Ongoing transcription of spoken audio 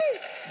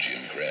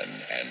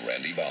Lindgren and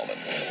Randy Bauman.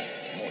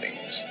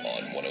 Mornings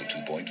on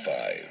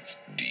 102.5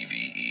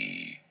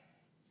 DVE.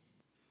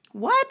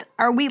 What?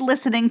 Are we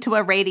listening to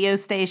a radio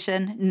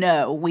station?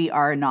 No, we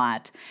are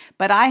not.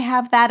 But I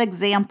have that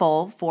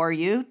example for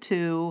you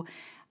to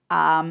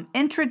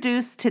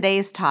introduce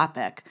today's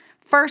topic.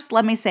 First,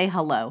 let me say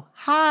hello.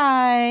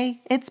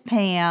 Hi, it's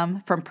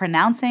Pam from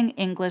Pronouncing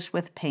English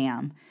with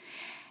Pam.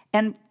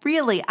 And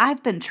really,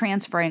 I've been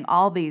transferring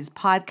all these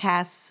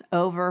podcasts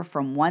over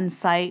from one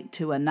site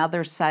to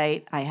another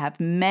site. I have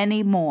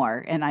many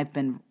more, and I've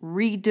been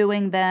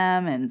redoing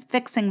them and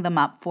fixing them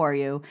up for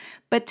you.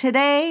 But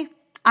today,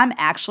 I'm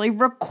actually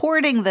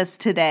recording this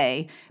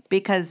today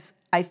because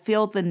I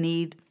feel the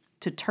need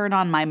to turn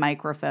on my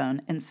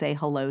microphone and say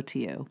hello to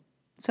you.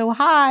 So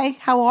hi,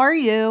 how are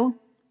you?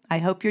 I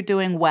hope you're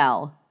doing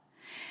well.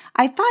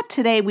 I thought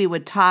today we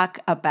would talk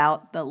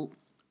about the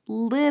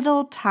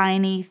little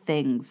tiny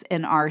things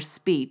in our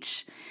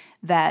speech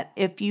that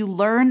if you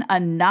learn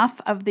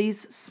enough of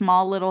these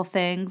small little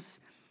things,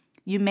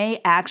 you may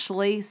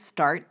actually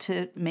start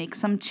to make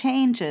some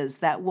changes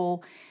that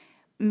will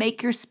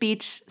make your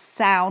speech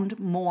sound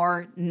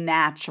more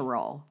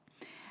natural.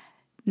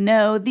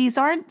 No, these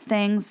aren't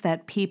things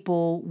that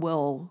people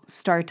will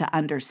start to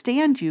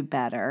understand you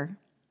better,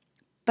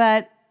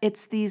 but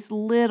it's these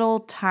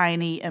little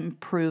tiny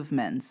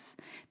improvements.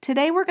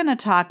 Today we're going to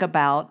talk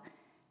about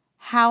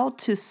how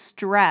to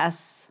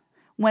stress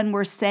when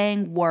we're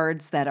saying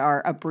words that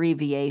are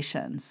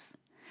abbreviations.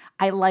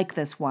 I like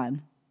this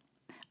one.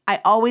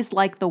 I always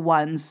like the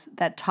ones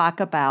that talk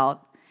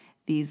about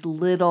these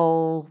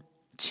little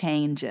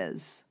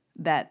changes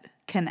that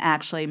can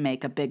actually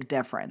make a big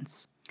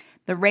difference.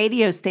 The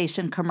radio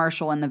station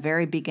commercial in the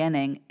very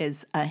beginning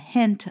is a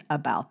hint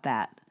about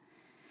that.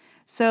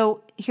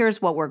 So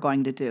here's what we're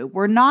going to do.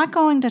 We're not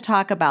going to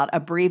talk about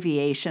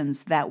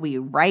abbreviations that we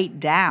write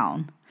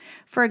down.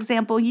 For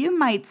example, you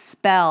might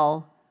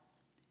spell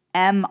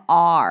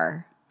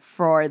MR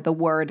for the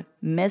word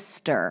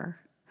Mr.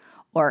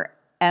 or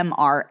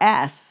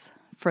MRS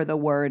for the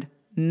word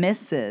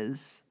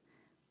Mrs.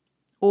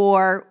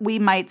 Or we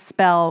might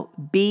spell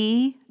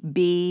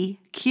BBQ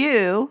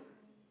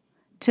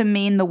to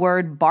mean the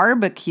word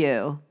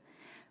barbecue.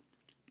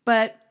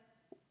 But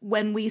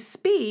when we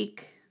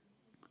speak,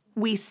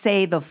 we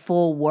say the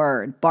full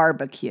word,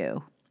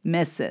 barbecue,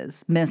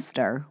 Mrs.,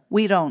 Mr.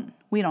 We don't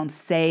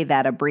say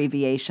that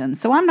abbreviation.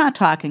 So I'm not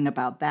talking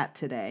about that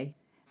today.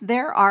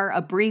 There are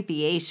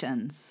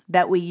abbreviations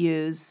that we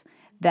use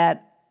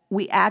that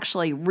we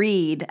actually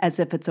read as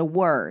if it's a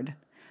word.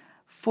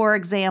 For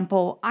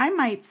example, I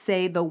might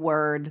say the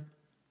word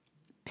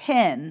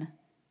PIN.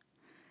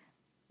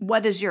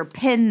 What is your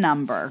PIN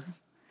number?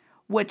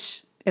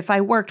 Which, if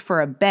I worked for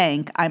a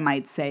bank, I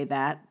might say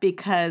that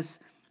because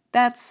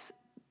that's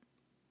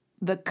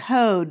the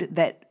code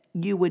that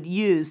you would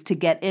use to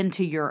get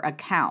into your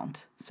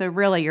account. So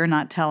really, you're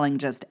not telling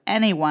just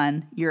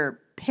anyone your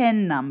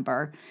PIN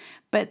number,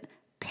 but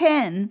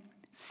PIN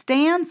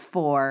stands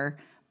for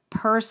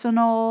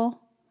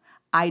Personal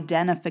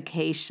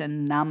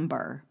Identification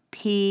Number,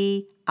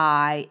 PIN.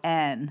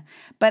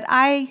 But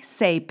I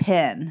say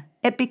PIN.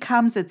 It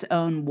becomes its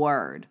own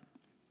word.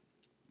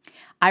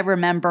 I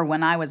remember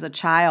when I was a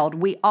child,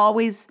 we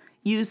always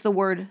used the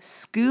word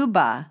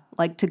scuba,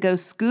 like to go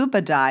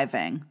scuba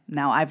diving.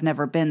 Now, I've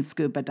never been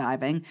scuba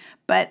diving,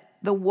 but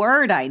the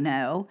word I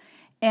know,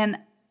 and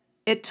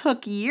it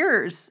took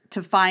years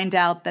to find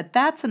out that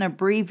that's an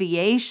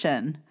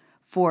abbreviation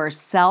for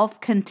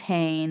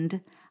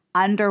self-contained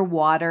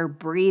underwater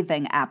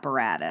breathing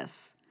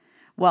apparatus.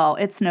 Well,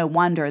 it's no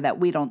wonder that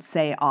we don't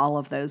say all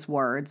of those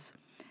words.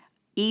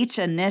 Each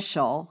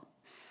initial,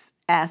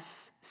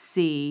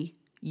 SCUBA,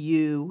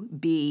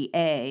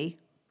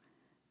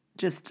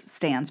 just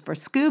stands for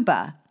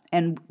scuba,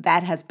 and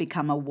that has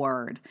become a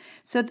word.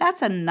 So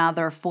that's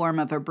another form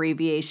of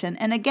abbreviation.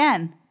 And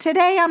again,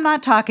 today I'm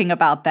not talking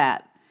about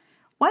that.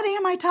 What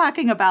am I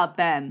talking about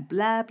then?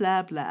 Blah,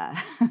 blah, blah.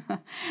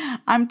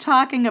 I'm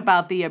talking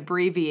about the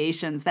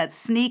abbreviations that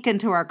sneak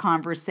into our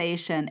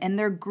conversation, and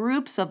they're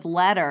groups of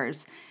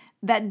letters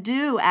that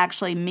do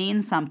actually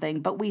mean something,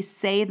 but we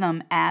say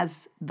them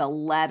as the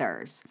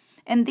letters.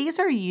 And these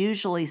are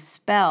usually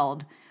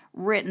spelled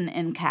written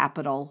in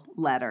capital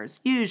letters,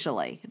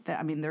 usually.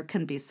 I mean, there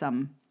can be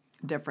some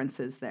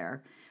differences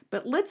there.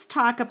 But let's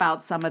talk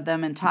about some of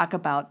them and talk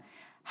about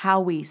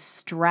how we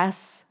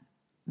stress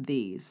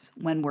these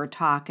when we're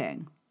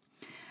talking.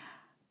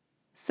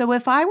 So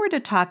if I were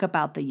to talk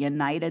about the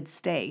United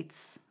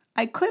States,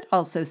 I could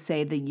also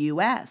say the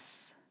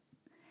U.S.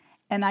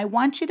 And I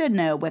want you to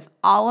know with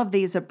all of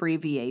these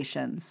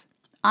abbreviations,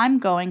 I'm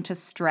going to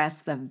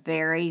stress the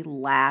very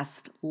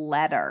last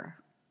letter.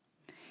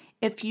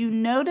 If you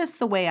notice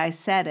the way I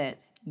said it,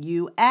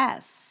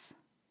 U.S.,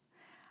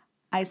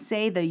 I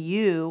say the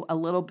U a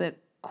little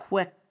bit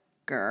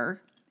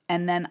quicker,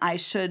 and then I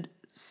should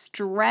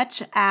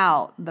stretch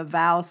out the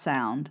vowel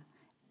sound,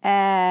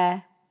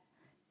 S,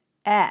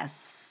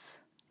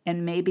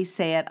 and maybe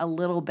say it a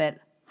little bit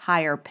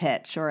higher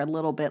pitch or a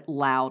little bit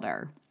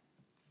louder.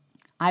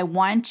 I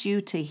want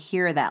you to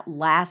hear that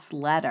last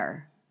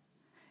letter,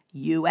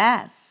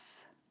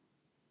 U.S.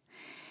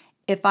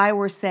 If I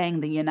were saying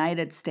the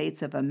United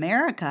States of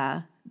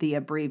America, the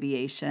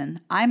abbreviation,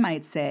 I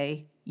might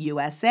say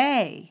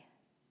USA.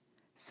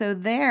 So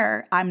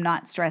there, I'm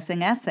not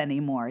stressing S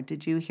anymore.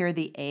 Did you hear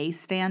the A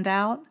stand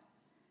out?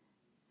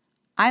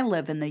 I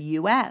live in the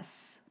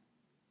U.S.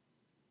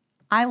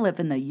 I live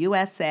in the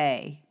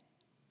USA.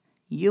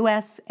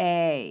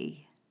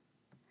 USA.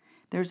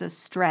 There's a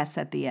stress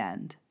at the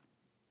end.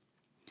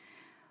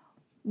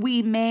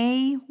 We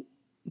may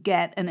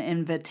get an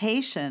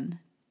invitation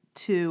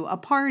to a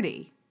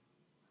party,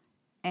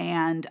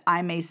 and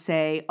I may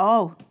say,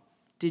 oh,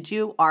 did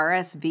you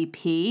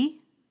RSVP?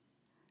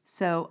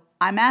 So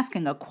I'm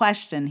asking a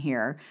question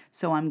here,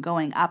 so I'm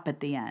going up at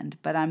the end,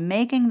 but I'm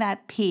making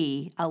that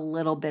P a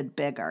little bit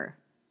bigger.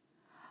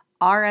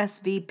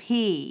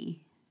 RSVP,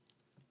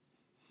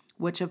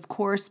 which of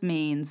course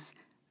means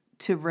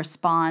to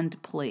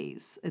respond,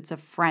 please. It's a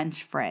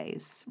French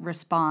phrase.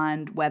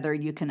 Respond whether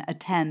you can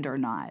attend or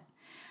not.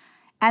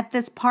 At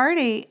this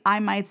party, I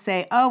might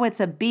say, oh, it's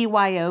a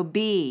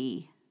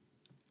BYOB.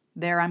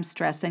 There I'm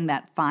stressing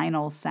that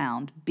final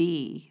sound,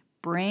 B.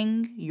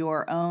 Bring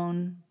your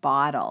own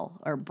bottle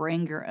or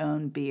bring your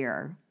own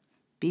beer.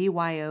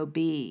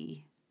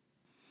 BYOB.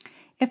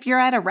 If you're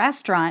at a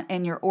restaurant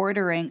and you're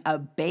ordering a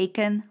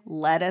bacon,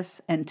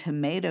 lettuce, and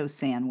tomato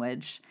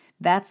sandwich,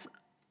 that's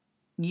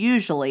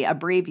usually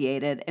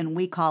abbreviated, and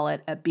we call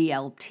it a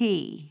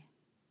BLT.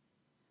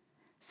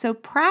 So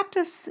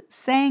practice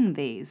saying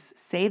these.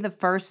 Say the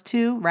first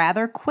two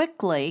rather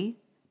quickly,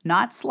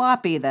 not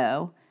sloppy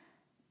though,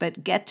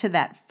 but get to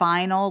that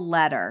final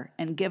letter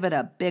and give it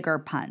a bigger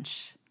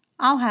punch.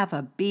 I'll have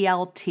a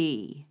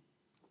BLT.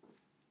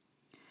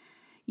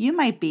 You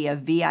might be a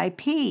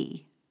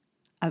VIP,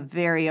 a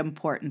very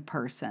important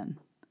person.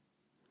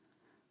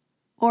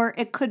 Or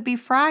it could be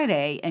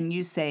Friday and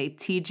you say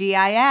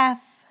TGIF.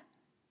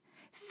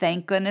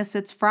 Thank goodness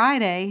it's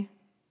Friday.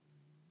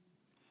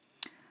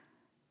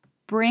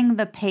 Bring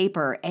the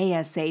paper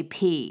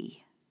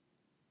ASAP.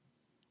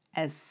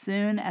 As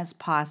soon as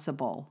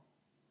possible.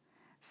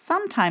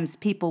 Sometimes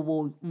people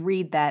will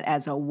read that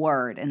as a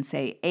word and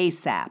say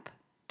ASAP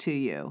to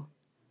you.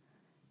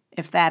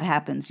 If that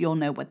happens, you'll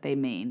know what they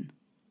mean.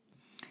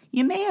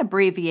 You may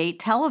abbreviate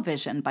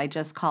television by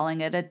just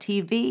calling it a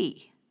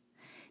TV.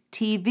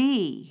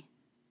 TV.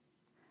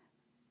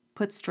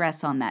 Put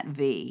stress on that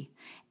V.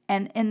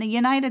 And in the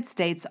United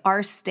States,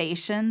 our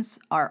stations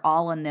are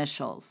all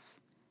initials.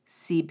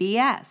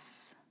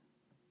 CBS,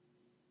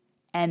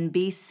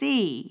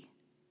 NBC,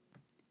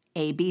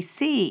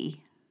 ABC.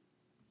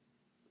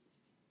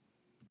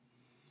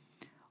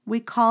 We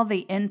call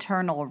the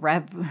Internal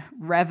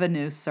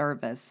Revenue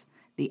Service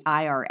the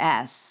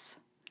IRS.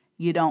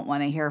 You don't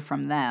want to hear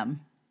from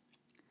them.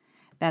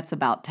 That's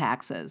about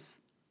taxes.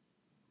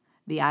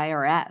 The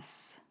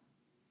IRS.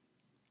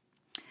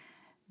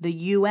 The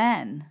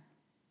UN,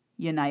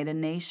 United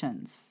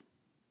Nations.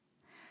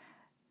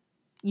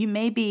 You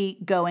may be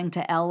going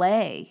to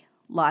LA,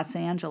 Los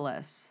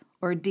Angeles,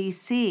 or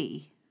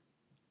DC,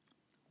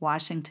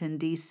 Washington,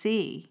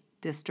 D.C.,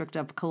 District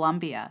of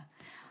Columbia.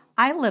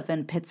 I live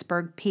in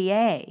Pittsburgh,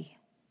 PA,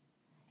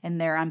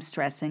 and there I'm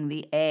stressing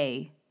the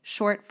A,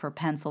 short for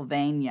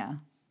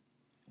Pennsylvania.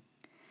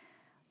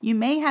 You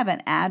may have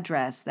an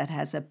address that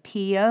has a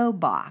P.O.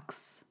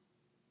 box,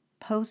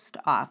 post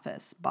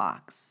office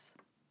box.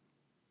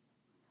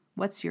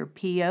 What's your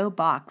P.O.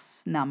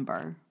 box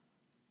number?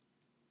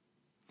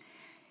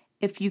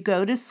 If you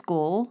go to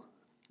school,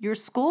 your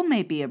school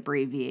may be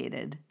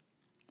abbreviated.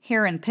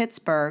 Here in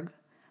Pittsburgh,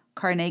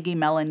 Carnegie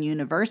Mellon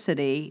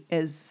University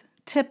is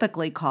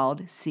typically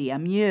called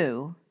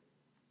CMU.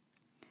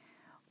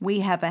 We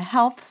have a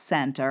health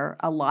center,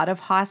 a lot of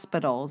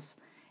hospitals,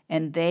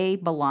 and they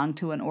belong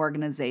to an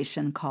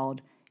organization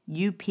called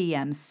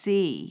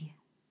UPMC.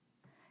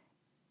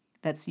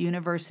 That's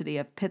University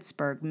of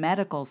Pittsburgh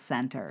Medical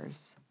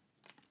Centers.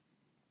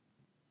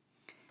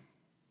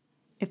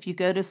 If you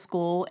go to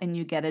school and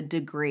you get a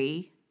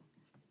degree,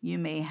 you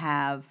may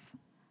have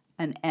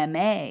an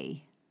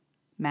MA,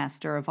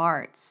 Master of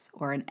Arts,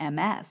 or an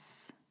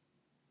MS,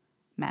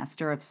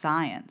 Master of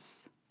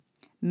Science.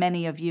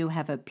 Many of you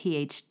have a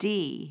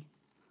PhD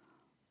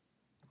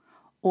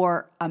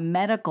or a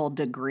medical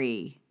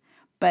degree,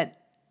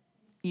 but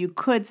you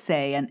could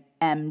say an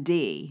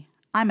MD.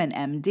 I'm an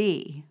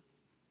MD.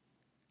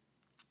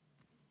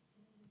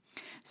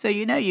 So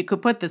you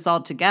could put this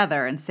all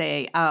together and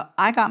say,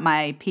 I got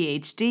my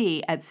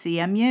PhD at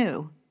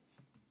CMU.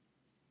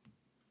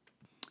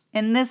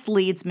 And this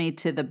leads me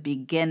to the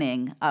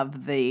beginning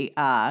of the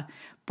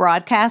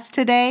broadcast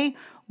today,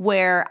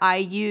 where I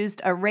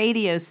used a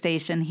radio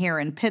station here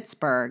in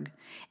Pittsburgh,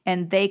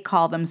 and they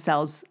call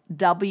themselves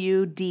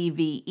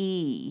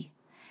WDVE.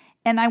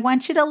 And I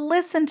want you to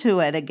listen to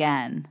it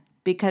again,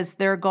 because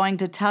they're going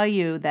to tell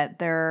you that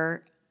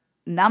their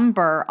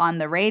number on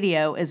the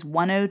radio is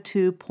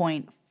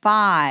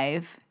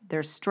 102.5.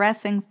 They're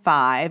stressing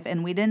 5,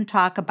 and we didn't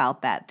talk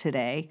about that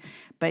today,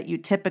 but you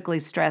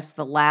typically stress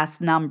the last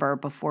number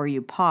before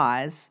you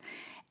pause,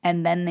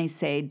 and then they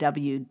say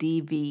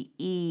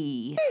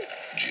WDVE.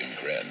 Jim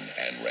Krenn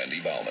and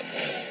Randy Bauman.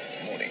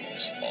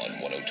 Mornings on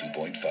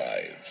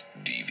 102.5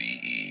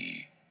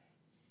 DVE.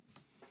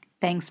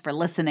 Thanks for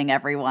listening,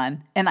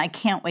 everyone, and I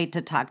can't wait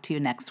to talk to you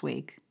next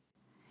week.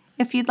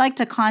 If you'd like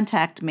to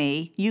contact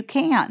me, you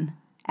can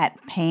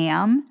at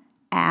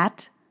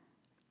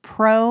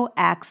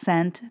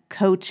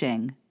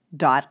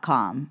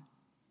pam@proaccentcoaching.com.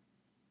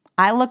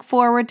 I look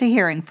forward to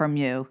hearing from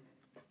you.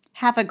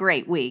 Have a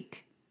great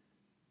week.